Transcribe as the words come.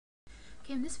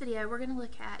Okay, in this video we're going to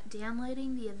look at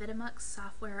downloading the Avidemux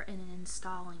software and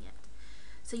installing it.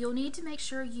 So you'll need to make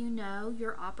sure you know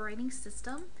your operating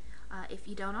system if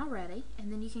you don't already,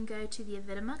 and then you can go to the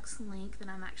Avidemux link that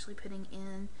I'm actually putting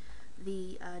in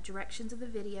the directions of the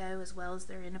video, as well as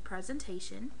they're in a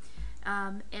presentation.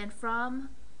 And from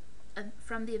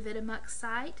the Avidemux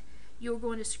site, you're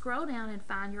going to scroll down and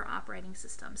find your operating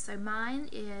system. So mine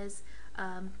is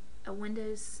a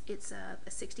Windows, it's a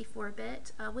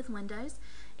 64-bit with Windows,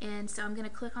 and so I'm going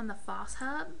to click on the FOSS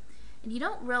Hub, and you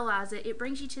don't realize it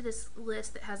brings you to this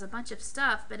list that has a bunch of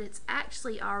stuff, but it's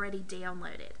actually already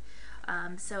downloaded.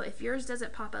 So if yours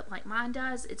doesn't pop up like mine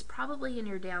does, it's probably in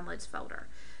your downloads folder.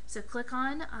 So click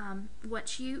on,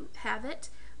 once you have it,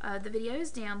 the video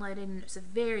is downloaded and it's a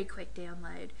very quick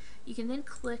download. You can then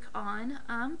click on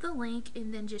the link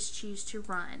and then just choose to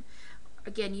run.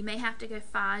 Again, you may have to go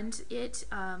find it,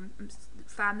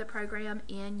 find the program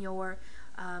in your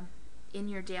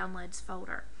downloads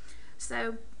folder.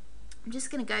 So I'm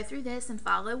just going to go through this and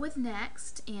follow with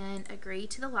next and agree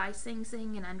to the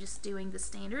licensing, and I'm just doing the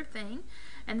standard thing,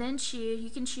 and then you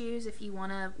can choose if you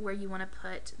want to, where you want to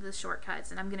put the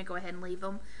shortcuts, and I'm going to go ahead and leave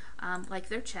them like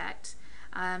they're checked.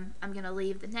 I'm going to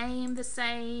leave the name the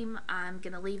same, I'm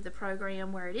going to leave the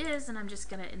program where it is, and I'm just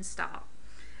going to install.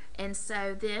 And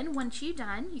so then once you're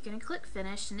done, you're going to click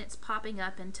finish, and it's popping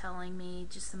up and telling me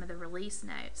just some of the release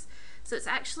notes. So it's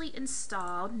actually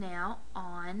installed now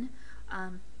on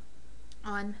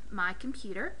my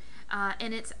computer,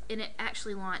 and it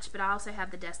actually launched, but I also have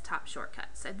the desktop shortcut.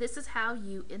 So this is how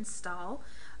you install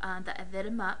the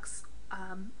Avidemux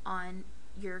on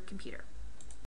your computer.